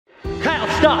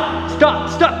Kyle, stop, stop,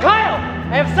 stop. Kyle,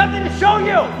 I have something to show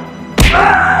you.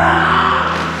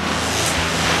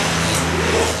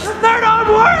 The third arm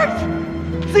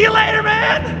worked. See you later,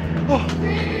 man.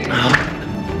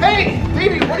 Hey,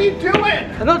 Davey, what are you doing?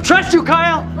 I don't trust you,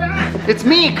 Kyle. It's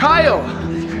me, Kyle.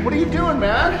 What are you doing,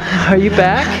 man? Are you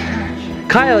back?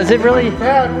 Kyle, is it really?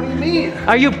 Dad, what do you mean?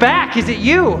 Are you back? Is it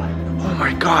you? Oh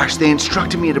my gosh, they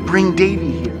instructed me to bring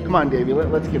Davey here. Come on, Davey,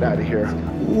 let's get out of here.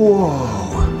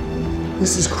 Whoa,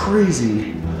 this is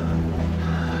crazy.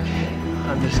 Okay,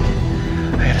 I'm just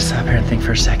kidding. I gotta stop here and think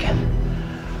for a second.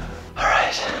 All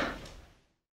right.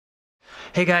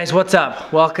 Hey guys, what's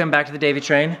up? Welcome back to the Davey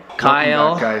Train.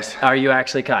 Kyle, back, guys. Are you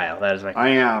actually Kyle? That is my. I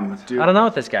am, dude. I don't know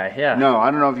with this guy. Yeah. No, I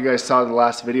don't know if you guys saw the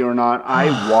last video or not.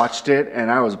 I watched it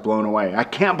and I was blown away. I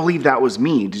can't believe that was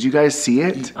me. Did you guys see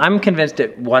it? I'm convinced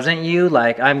it wasn't you.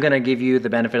 Like, I'm gonna give you the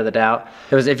benefit of the doubt.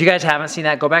 It was. If you guys haven't seen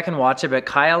that, go back and watch it. But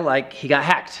Kyle, like, he got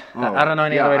hacked. I don't know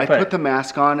any other way to put it. I put the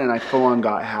mask on and I full on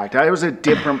got hacked. I was a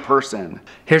different person.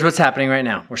 Here's what's happening right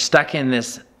now. We're stuck in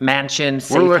this mansion,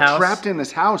 safe We're house. trapped in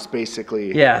this house, basically.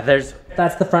 Yeah,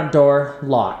 that's the front door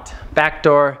locked. Back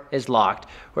door is locked.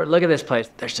 Look at this place.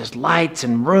 There's just lights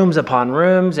and rooms upon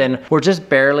rooms, and we're just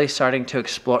barely starting to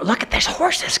explore. Look at, there's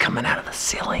horses coming out of the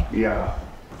ceiling. Yeah.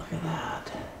 Look at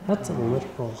that. That's a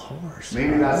literal horse.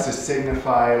 Maybe that's to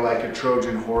signify like a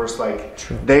Trojan horse, like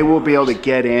they will be able to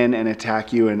get in and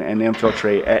attack you and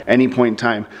infiltrate at any point in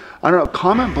time. I don't know,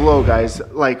 comment below, guys,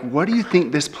 like what do you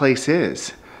think this place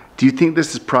is? Do you think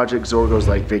this is Project Zorgo's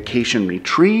like vacation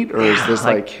retreat, or is this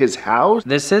like his house?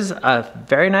 This is a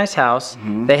very nice house.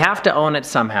 Mm-hmm. They have to own it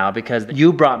somehow because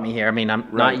you brought me here. I mean, I'm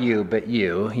not you, but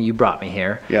you brought me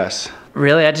here. Yes.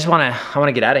 Really, I want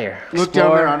to get out of here. Look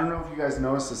down there. I don't know if you guys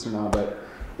noticed this or not, but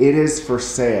it is for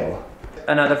sale.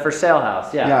 Another for sale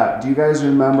house, yeah. Yeah, do you guys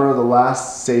remember the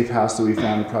last safe house that we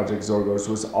found in Project Zorgo's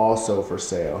was also for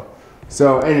sale?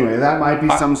 So anyway, that might be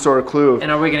some sort of clue.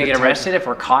 And are we gonna get arrested if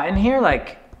we're caught in here?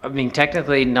 Like, I mean,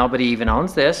 technically nobody even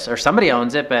owns this, or somebody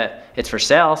owns it, but it's for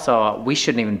sale, so we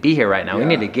shouldn't even be here right now. Yeah.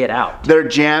 We need to get out. They're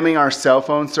jamming our cell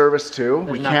phone service too.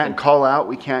 We can't call out,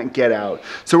 we can't get out.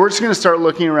 So we're just gonna start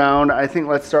looking around. I think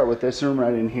let's start with this room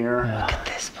right in here. Look at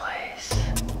this place.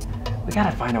 We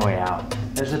gotta find a way out.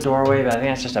 There's a doorway, but I think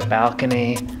that's just a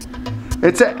balcony.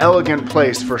 It's an elegant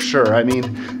place for sure. I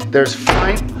mean, there's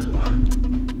fine.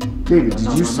 David,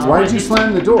 why did you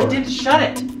slam the door? I didn't shut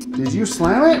it. Did you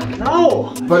slam it?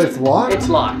 No. But it's locked? It's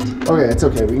locked. Okay, it's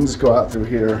okay. We can just go out through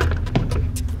here.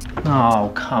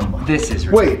 Oh, come on. This is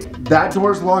ridiculous. Wait, that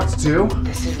door's locked too?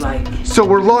 This is like... So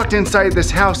we're locked inside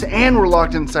this house and we're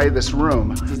locked inside this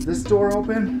room. Does this door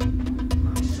open?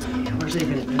 Where's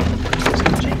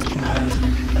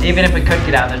even if we could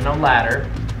get out, there's no ladder.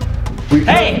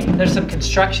 Hey, there's some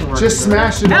construction work. Just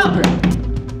smash it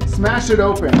open. Smash it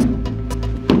open.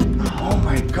 Oh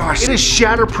my gosh, it is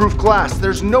shatterproof glass.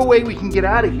 There's no way we can get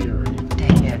out of here.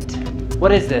 Dang it.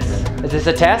 What is this? Is this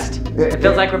a test? It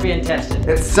feels like we're being tested.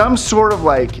 It's some sort of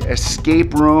like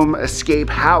escape room, escape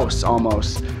house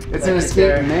almost. It's an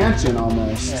escape mansion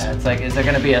almost. Yeah, it's like, is there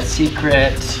gonna be a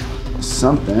secret?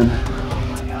 Something. Oh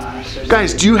my gosh.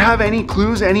 Guys, do you have any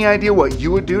clues, any idea what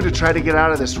you would do to try to get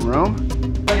out of this room?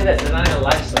 Look at this, there's not even a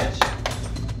light switch.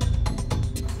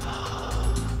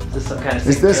 Is this some kind of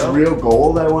Is this real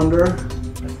gold, I wonder?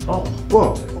 Oh.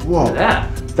 Whoa, whoa. Look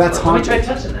at that. That's haunted. Let me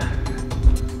try touching that.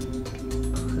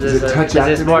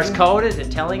 Is this Morse code? Is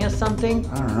it telling us something?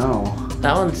 I don't know.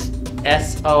 That one's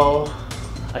S-O.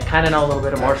 I kind of know a little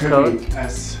bit of Morse code.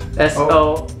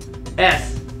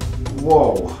 S-O-S.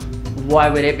 Whoa. Why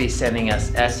would it be sending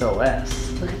us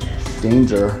SOS? Look at this.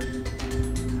 Danger.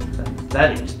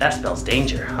 That spells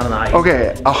danger. I don't know how you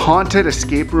Okay, a haunted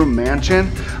escape room mansion?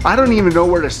 I don't even know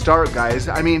where to start, guys.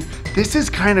 I mean, this is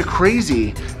kind of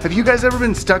crazy. Have you guys ever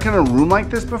been stuck in a room like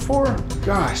this before?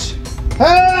 Gosh.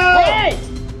 Help! Hey!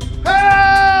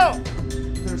 Help!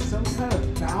 There's some kind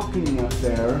of balcony up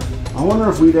there. I wonder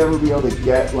if we'd ever be able to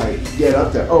get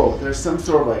up there. Oh, there's some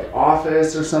sort of like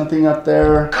office or something up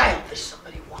there. Kyle, there's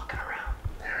somebody walking around.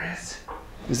 There is.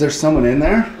 Is there someone in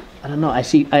there? I don't know. I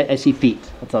see feet.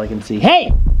 That's all I can see.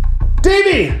 Hey!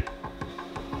 Davey!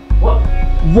 What?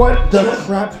 What the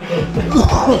crap?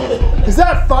 Is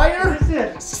that fire? What is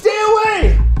it? Stay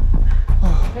away!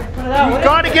 Put it out. We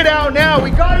gotta get out now.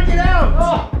 We gotta get out.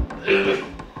 Oh.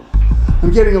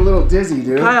 I'm getting a little dizzy,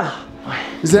 dude. Kyle.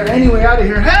 Is there any way out of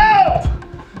here? Help!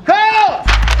 Help!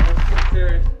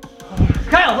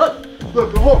 Kyle, look.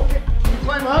 Look, oh, can you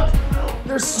climb up?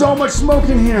 There's so much smoke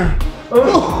in here.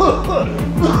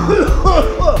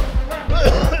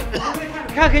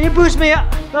 Kyle, can you boost me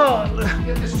up? No.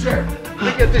 Get this chair. Let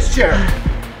me get this chair.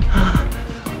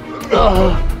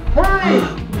 Hurry!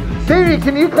 Davey,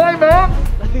 can you climb up?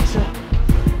 I think so.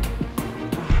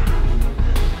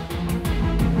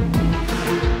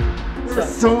 There's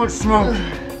so much smoke.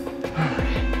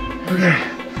 Okay.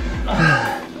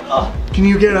 Can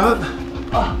you get up?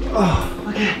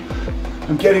 Okay.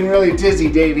 I'm getting really dizzy,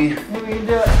 Davey. Maybe we can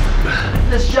do it.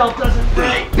 This shelf doesn't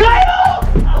fit.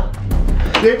 Kyle!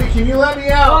 Davey, can you let me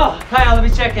out? Oh, Kyle, let me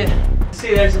check it.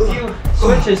 See, there's a few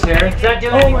switches here. Is that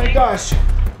doing anything? Oh my gosh,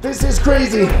 this is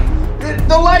crazy.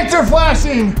 The lights are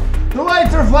flashing. The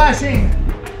lights are flashing.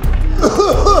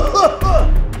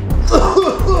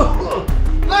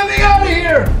 Let me out of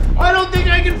here. I don't think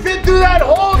I can fit through that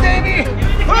hole, Davey.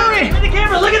 Hurry. Give me the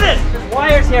camera, look at this. There's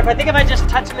wires here, but I think if I just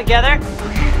touch them together.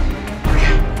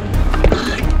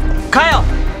 Kyle!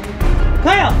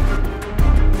 Kyle!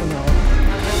 Oh,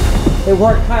 no. It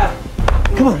worked, Kyle.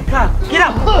 Come on, Kyle, get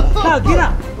up! Kyle, get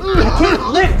up! I can't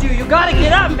lift you, you gotta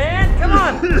get up, man! Come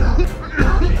on!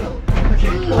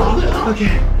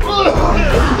 Okay. Look at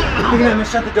that, I'm gonna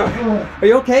shut the door. Are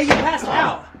you okay? You passed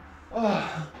out.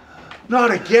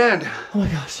 Not again. Oh my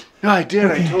gosh. No, I did.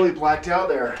 Okay. I totally blacked out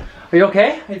there. Are you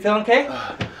okay? Are you feeling okay?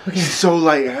 Okay. So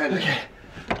lightheaded. Okay.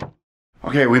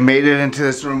 Okay, we made it into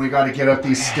this room. We gotta get up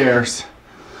these stairs.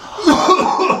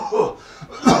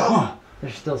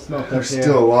 There's still smoke up There's here.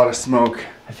 still a lot of smoke.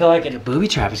 I feel like a booby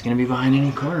trap is gonna be behind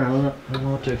any corner. I don't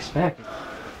know what to expect.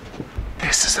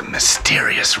 This is a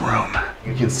mysterious room.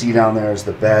 You can see down there is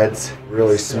the beds.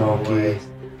 Really smoky.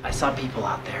 I saw people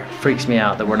out there. It freaks me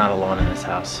out that we're not alone in this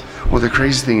house. Well, the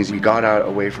crazy thing is we got out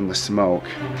away from the smoke.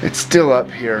 It's still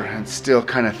up here and still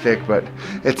kind of thick, but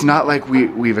it's not like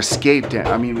we've escaped it.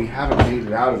 I mean, we haven't made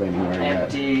it out of anywhere yet.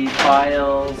 Empty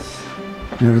files.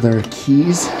 Are there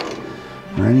keys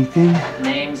or anything?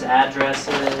 Names,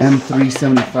 addresses.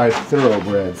 M375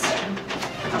 thoroughbreds.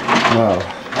 Wow.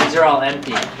 These are all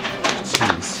empty.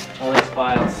 Jeez. All these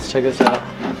files. Check this out.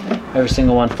 Every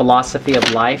single one. Philosophy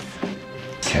of life.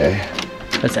 Okay.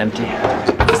 That's empty.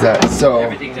 Is that so?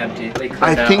 Everything's empty.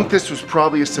 I think this was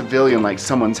probably a civilian, like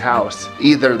someone's house,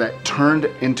 either that turned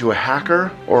into a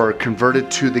hacker or converted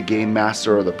to the game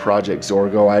master or the Project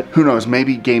ZORGO. Who knows?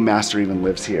 Maybe Game Master even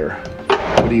lives here.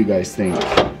 What do you guys think?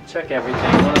 Check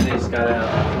everything. One of these got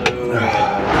a clue.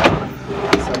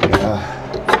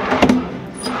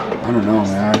 I don't know,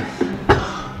 man.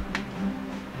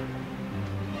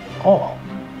 Oh,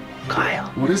 Kyle.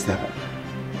 What is that?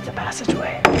 It's a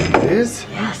passageway. It is?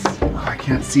 Yes. I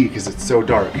can't see because it's so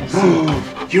dark.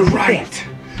 You're right.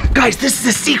 Guys, this is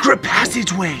a secret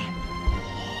passageway.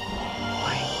 Oh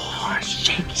my gosh,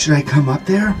 shaking. Should I come up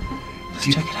there?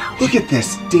 Check it out. Look at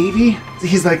this, Davey.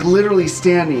 He's like literally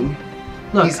standing.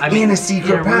 Look, He's in a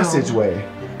secret passageway.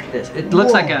 Look at this. It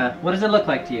looks like a, what does it look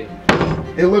like to you?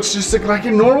 It looks just like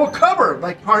a normal cupboard,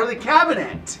 like part of the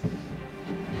cabinet.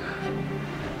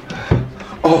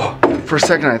 Oh, for a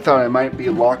second I thought I might be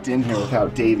locked in here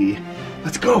without Davey.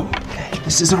 Let's go. Okay.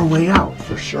 This is our way out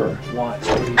for sure. Watch.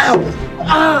 Ow!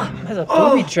 Ah! There's a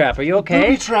booby trap. Are you okay?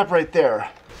 Booby trap right there.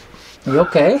 Are you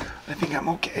okay? I think I'm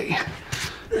okay.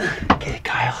 Okay,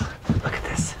 Kyle. Look at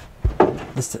this.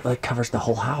 This like covers the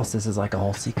whole house. This is like a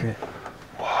whole secret.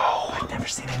 Whoa. I've never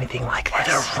seen anything like this. Are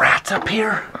there rats up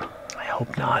here? I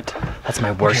hope not. That's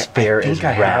my worst fear is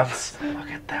rats. Look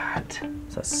at that.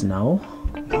 Is that snow?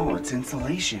 No, it's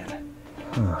insulation.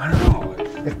 I don't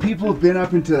know. If people have been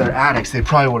up into their attics, they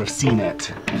probably would have seen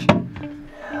it.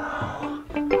 Wow,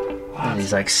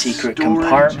 these like secret storage.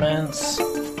 compartments.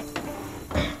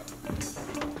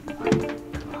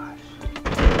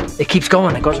 It keeps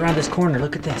going. It goes around this corner.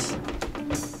 Look at this.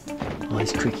 All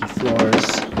these creaky floors.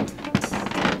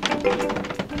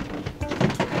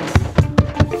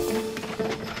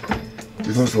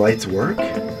 Do those lights work?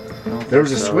 There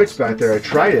was a switch back there. I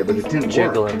tried it, but it didn't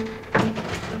Jiggling. work.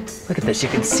 Look at this. You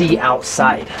can see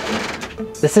outside.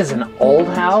 This is an old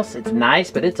house. It's nice,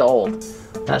 but it's old.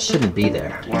 That shouldn't be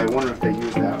there. Well, I wonder if they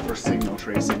use that for signal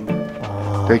tracing.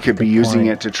 Oh, They could be using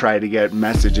point. it to try to get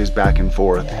messages back and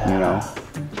forth, you know?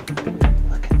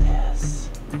 Look at this.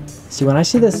 See, when I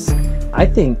see this, I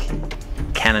think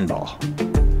cannonball.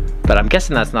 But I'm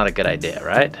guessing that's not a good idea,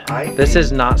 right? This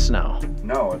is not snow.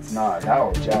 No, it's not. That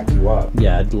will jack you up.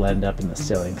 Yeah, it'll end up in the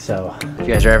ceiling. So if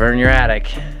you guys are ever in your attic,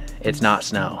 it's not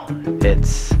snow.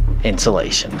 It's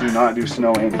insulation. Do not do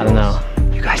snow angels. I don't know.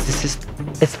 You guys,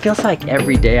 it feels like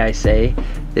every day I say,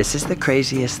 this is the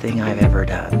craziest thing I've ever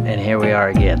done. And here we are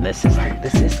again. This is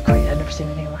crazy. I've never seen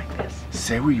anything like this.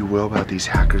 Say what you will about these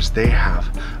hackers, they have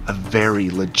a very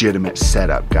legitimate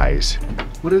setup, guys.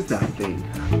 What is that thing?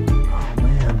 Oh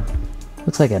man.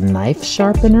 Looks like a knife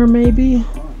sharpener maybe?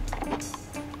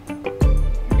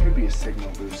 It could be a signal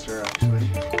booster, actually.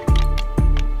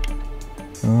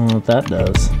 Oh, don't know what that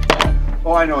does.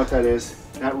 Oh, I know what that is.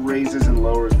 That raises and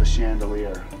lowers the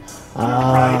chandelier.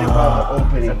 Right above the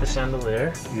opening. Is that the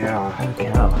chandelier? Yeah. Holy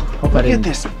cow. Hope Look at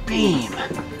this beam.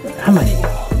 How many?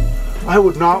 I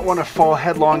would not want to fall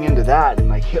headlong into that and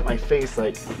like hit my face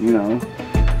like, you know.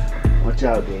 Watch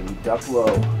out, Davey. Duck low.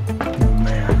 Oh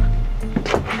man.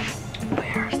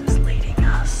 Where is this leading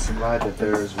us? I'm glad that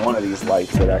there's one of these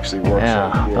lights that actually works. Yeah,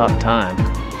 right here. about time.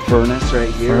 Furnace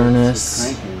right here.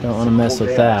 Furnace. Don't want to mess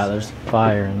with that. There's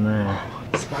fire in there.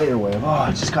 Spider web. Oh,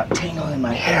 it just got tangled in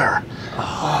my hair.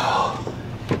 Oh.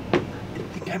 I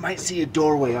think I might see a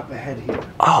doorway up ahead here.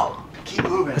 Oh. Keep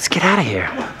moving. Let's get out of here.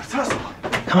 Let's hustle.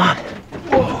 Come on.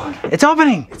 Whoa. It's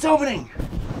opening. It's opening.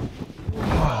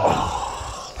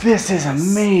 Oh, this is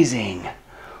amazing.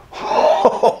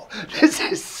 Oh, this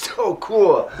is so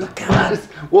cool. Look at it.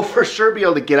 We'll for sure be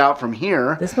able to get out from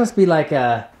here. This must be like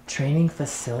a training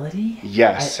facility?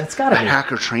 Yes. That's gotta be. A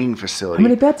hacker training facility. How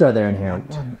many beds are there in here?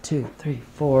 1, 2, 3,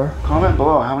 4. Comment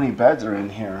below how many beds are in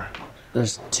here.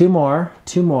 There's 2 more,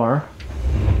 2 more,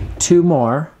 2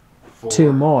 more,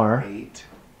 2 more, 8,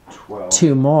 12.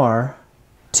 2 more,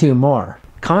 2 more.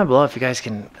 Comment below if you guys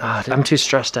can. I'm too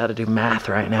stressed out to do math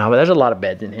right now, but there's a lot of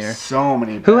beds in here. So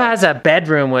many beds. Who has a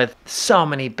bedroom with so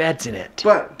many beds in it?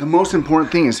 But the most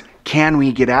important thing is, can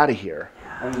we get out of here?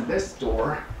 And this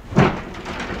door.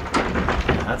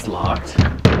 That's locked.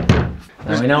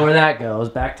 Now we know where that goes.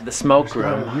 Back to the smoke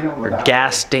room. Or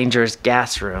dangerous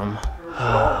gas room.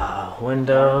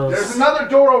 Windows. There's another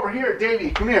door over here,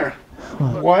 Davey. Come here.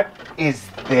 What is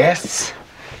this?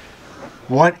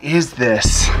 What is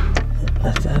this?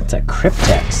 That's a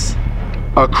cryptex.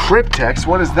 A cryptex?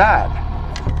 What is that?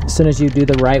 As soon as you do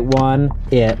the right one,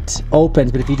 it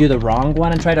opens. But if you do the wrong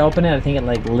one and try to open it, I think it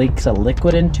like leaks a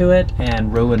liquid into it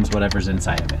and ruins whatever's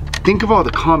inside of it. Think of all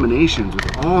the combinations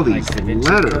with all these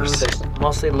letters. There's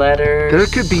mostly letters. There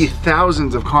could be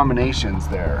thousands of combinations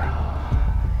there.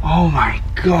 Oh my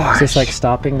gosh. Is this like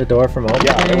stopping the door from opening?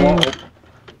 Yeah, it won't.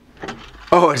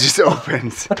 Oh, it just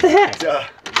opens. What the heck?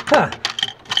 Huh.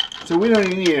 So we don't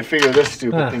even need to figure this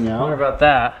stupid thing I out. wonder about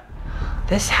that.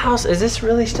 This house, is this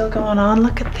really still going on?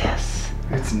 Look at this.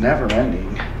 It's never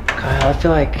ending. Kyle, I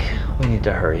feel like we need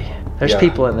to hurry. There's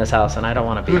people in this house and I don't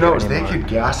want to be Who here knows? anymore. They could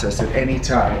gas us at any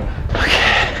time.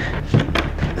 Okay.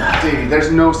 Davey,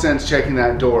 there's no sense checking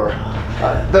that door.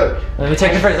 Look. Let me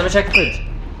check the fridge. Let me check the fridge.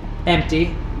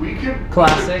 Empty. We could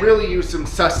Classic. really use some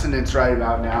sustenance right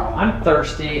about now. I'm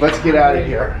thirsty. Let's get out of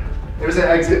here. There's an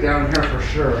exit down here for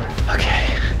sure.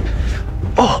 Okay.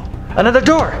 Oh, another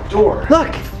door. Door.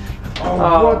 Look.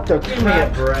 Oh, what the Give me a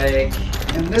break.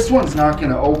 And this one's not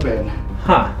gonna open.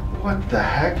 Huh. What the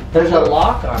heck? There's a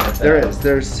lock on it. There is.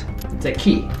 There's. It's a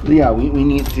key. Yeah, we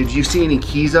need. Did you see any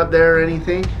keys up there or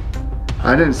anything?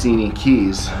 I didn't see any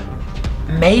keys.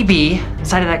 Maybe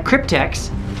inside of that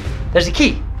cryptex, there's a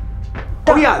key.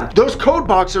 Oh yeah, those code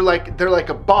boxes are like, they're like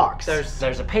a box.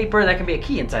 There's a paper that can be a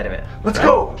key inside of it. Let's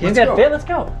go. Can you get fit? Let's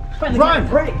go. Finally Run, get a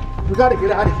break. We gotta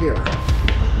get out of here.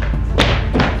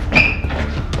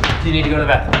 Do you need to go to the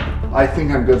bathroom? I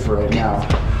think I'm good for right now.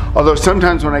 Although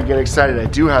sometimes when I get excited, I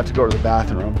do have to go to the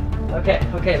bathroom. Okay,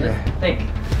 let's think.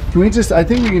 Can we just, I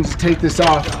think we can just take this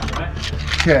off.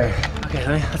 Okay. Okay,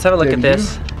 let's have a look Yeah, at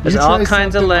this. There's you all try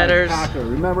kinds of something like letters. hacker.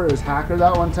 Remember it was hacker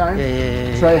that one time?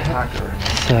 Yeah. Try hacker.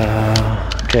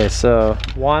 So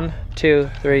 1, 2,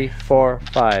 3, 4,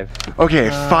 5. Okay,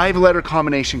 5-letter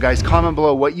combination, guys. Comment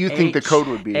below what you think the code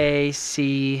would be.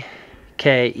 A-C-K-E.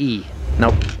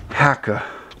 Nope. Hacker.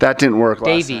 That didn't work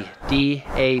last Davey. time.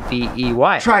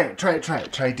 D-A-V-E-Y. Try it. Try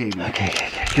Davey. Okay.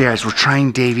 Okay, guys, we're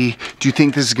trying Davey. Do you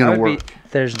think this is gonna work?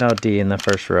 There's no D in the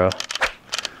first row.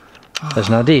 There's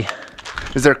no D.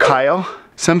 Is there Kyle?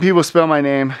 Some people spell my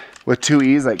name with 2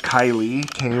 E's, like Kylie,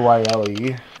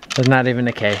 K-Y-L-E. There's not even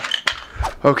a K.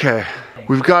 Okay,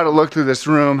 we've got to look through this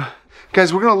room.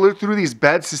 Guys, we're gonna look through these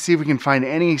beds to see if we can find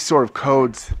any sort of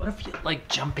codes. What if you like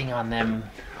jumping on them?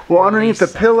 Well, underneath the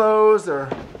pillows or...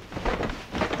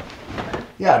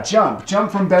 Yeah, jump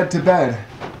from bed to bed.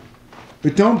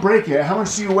 But don't break it. How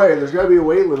much do you weigh? There's gotta be a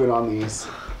weight limit on these.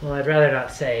 Well, I'd rather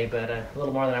not say, but a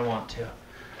little more than I want to.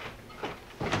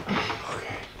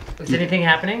 Okay. Is anything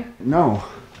happening? No.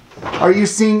 Are you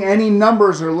seeing any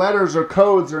numbers or letters or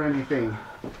codes or anything?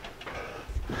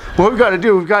 What we've got to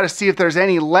do, we've got to see if there's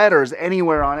any letters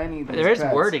anywhere on any of these There is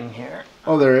beds. wording here.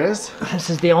 Oh, there is? This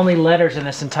is the only letters in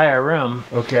this entire room.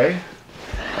 Okay.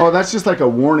 Oh, that's just like a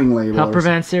warning label. Help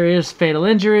prevent serious fatal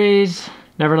injuries.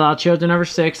 Never allow children over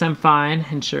 6. I'm fine.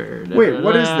 Insured. Wait,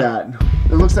 what is that?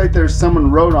 It looks like there's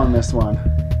someone wrote on this one.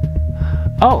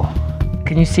 Oh,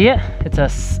 can you see it?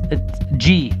 It's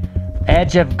G.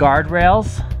 Edge of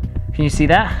guardrails. Can you see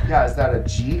that? Yeah, is that a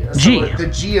G? G. So the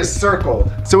G is circled.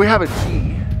 So we have a G.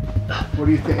 What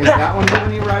do you think? Is that one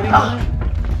giving you writing on it?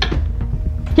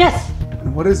 Yes.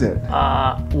 And what is it?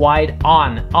 Wide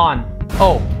on. O.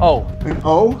 An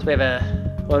O? So we have a,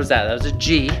 what was that? That was a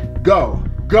G. Go.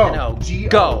 No, G.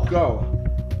 go. Go.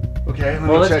 Okay, let me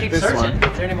Well, let's check keep this searching. one.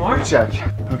 Is there any more? Check.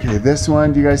 Okay, this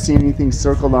one. Do you guys see anything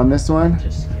circled on this one?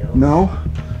 Just skills. No?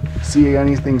 See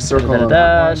anything circled on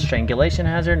that one? Strangulation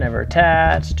hazard, never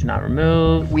attached, do not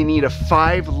remove. We need a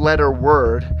 5-letter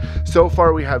word. So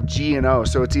far we have G and O.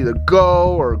 So it's either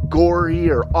go or gory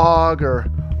or og or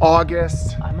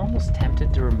August. I'm almost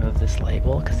tempted to remove this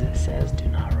label because it says do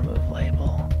not remove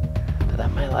label. But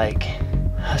that might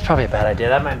that's probably a bad idea.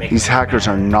 That might make These hackers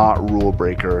are not rule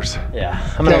breakers. Yeah,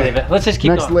 I'm gonna leave it. Let's just keep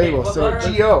Next going. label, Hey, so what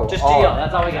letter? G-O. Just G-O,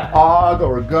 that's all we got. Og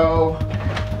or go.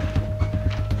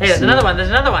 Hey, there's another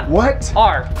one, What?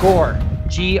 R, gore.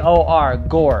 G-O-R,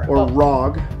 gore. Or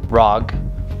rog. Rog,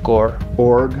 gore,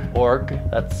 Org.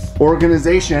 that's,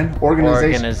 Organization.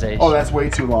 Organization. Oh, that's way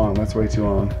too long.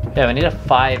 yeah, we need a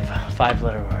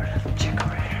 5-letter word. Check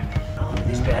over here. Oh,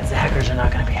 these bad hackers are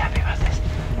not gonna be happy about this.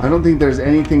 I don't think there's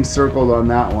anything circled on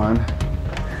that one.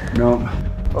 Nope.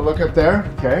 Oh, look up there.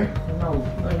 Okay.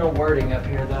 There's no wording up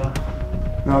here though.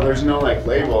 No, there's no like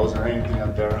labels or anything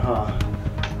up there, huh?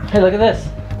 Hey, look at this.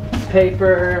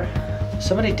 Paper.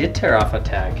 Somebody did tear off a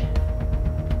tag.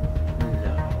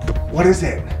 No. What is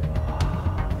it?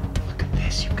 Look at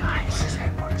this, you guys.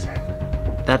 What is it?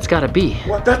 That's gotta be.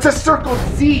 What? That's a circled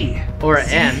Z. Or an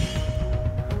N.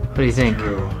 What do you think?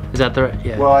 True. Is that the,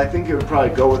 yeah. Well, I think it would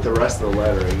probably go with the rest of the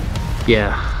lettering.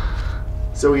 Yeah.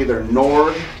 So either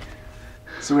Norg.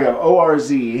 So we have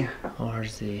O-R-Z.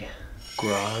 O-R-Z.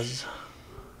 Groz.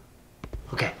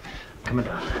 Okay, coming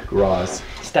down. Groz.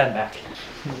 Stand back.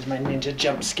 Use my ninja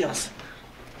jump skills.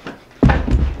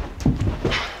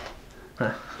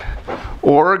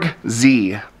 Org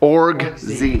Z. Org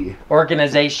Z.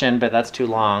 Organization, but that's too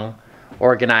long.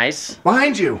 Organize.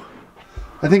 Behind you.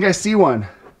 I think I see one.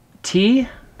 T?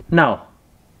 No.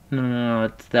 No,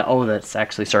 it's the O that's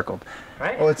actually circled.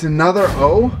 Right? Oh, it's another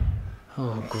O?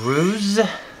 Oh, Gruz.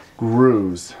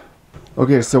 Gruz.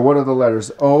 Okay, so what are the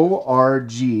letters?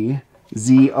 O-R-G-Z-O.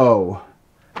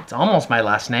 It's almost my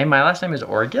last name. My last name is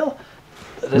Orgil.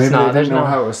 Maybe they didn't know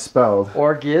how it was spelled.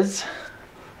 Orgiz.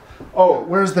 Oh,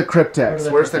 where's the cryptex?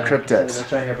 Where's the cryptex?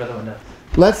 That's right here by the window.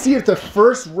 Let's see if the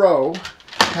first row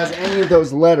has any of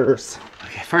those letters.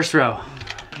 Okay, first row.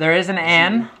 There is an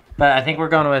N, but I think we're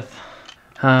going with,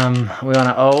 we want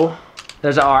an O.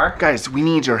 There's an R. Guys, we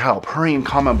need your help. Hurry and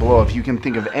comment below if you can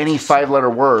think of any 5-letter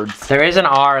words. There is an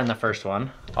R in the first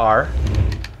one. R.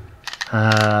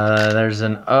 There's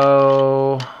an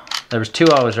O. There was 2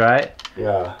 O's, right?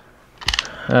 Yeah.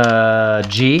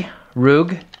 G.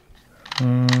 Rug.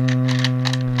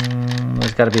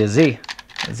 There's got to be a Z.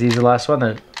 Z's the last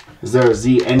one. Is there a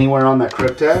Z anywhere on that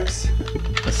cryptex?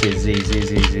 Let's see. Z.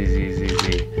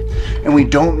 And we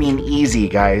don't mean easy,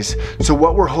 guys. So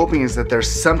what we're hoping is that there's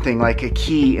something like a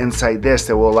key inside this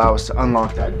that will allow us to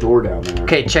unlock that door down there.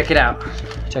 Okay, check it out.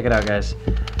 Check it out, guys.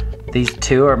 These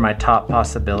 2 are my top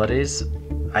possibilities.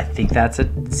 I think that's a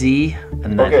Z,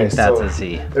 and I think that's a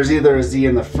Z. There's either a Z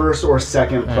in the first or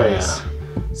second place.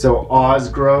 So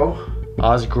Osgrow.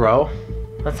 Osgrow?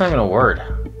 That's not even a word.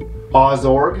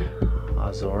 Ozorg.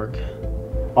 Ozorg.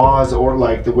 Oz, or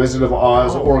like the Wizard of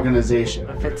Oz organization.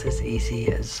 If it's as easy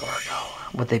as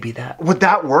Zorgo, would they be that? Would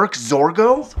that work?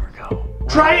 Zorgo? Zorgo.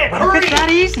 Try it! What Hurry! if it's that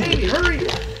easy? Baby, hurry!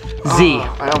 Z.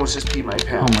 I almost just peed my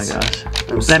pants. Oh my gosh.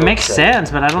 I'm That so makes upset. sense,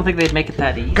 but I don't think they'd make it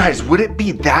that easy. Guys, would it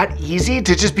be that easy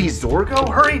to just be Zorgo?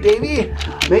 Hurry, Davey!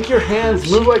 Make your hands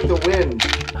move like the wind.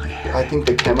 I think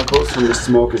the chemicals from the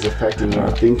smoke is affecting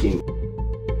our thinking.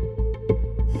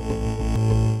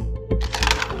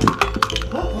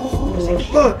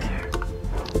 Look!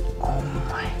 Oh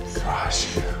my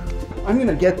gosh. I'm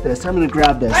gonna get this. I'm gonna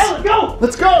grab this. Hey, let's go!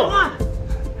 Let's go!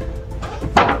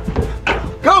 Come on!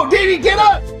 Go, Davey, get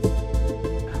up!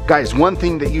 Guys, one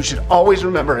thing that you should always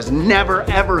remember is never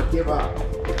ever give up.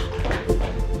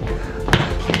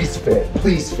 Please fit,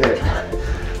 please fit.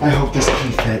 I hope this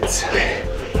key fits.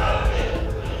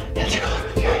 Let's go.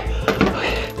 Okay.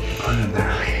 Put it in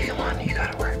there. Okay, come on, you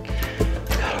gotta work.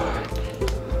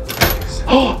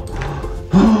 Oh!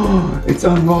 It's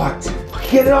unlocked.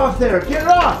 Get it off there, get it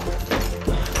off!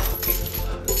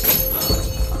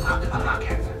 Unlock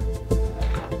it.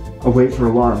 Oh, wait for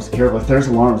alarms. Careful, if there's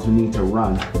alarms, we need to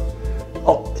run.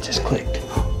 Oh, it just clicked.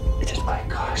 It just, Oh my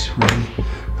gosh, ready?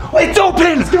 Oh, it's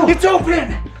open! Let's go! It's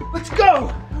open! Let's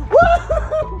go!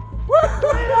 Woo! Woo!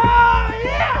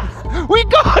 Yeah! We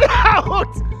got out!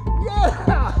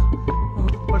 Yeah!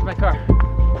 Where's my car?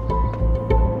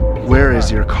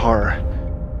 is your car.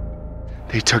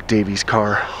 They took Davey's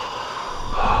car.